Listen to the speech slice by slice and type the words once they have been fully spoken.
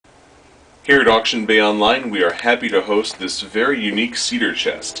Here at Auction Bay Online, we are happy to host this very unique cedar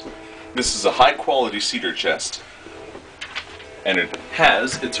chest. This is a high-quality cedar chest, and it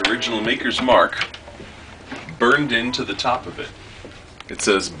has its original maker's mark burned into the top of it. It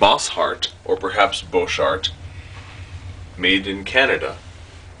says Boshart, or perhaps Boshart, made in Canada.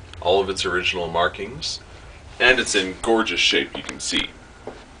 All of its original markings, and it's in gorgeous shape, you can see.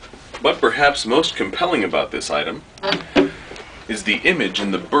 But perhaps most compelling about this item is the image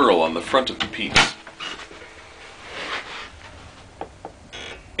in the burl on the front of the piece.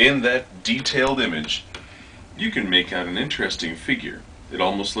 In that detailed image, you can make out an interesting figure. It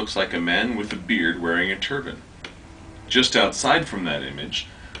almost looks like a man with a beard wearing a turban. Just outside from that image,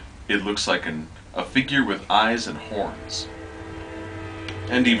 it looks like a figure with eyes and horns.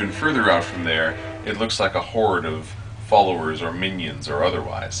 And even further out from there, it looks like a horde of followers or minions or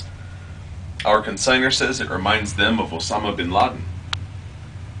otherwise. Our consignor says it reminds them of Osama Bin Laden.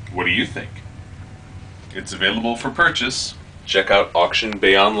 What do you think? It's available for purchase. Check out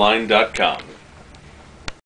auctionbayonline.com.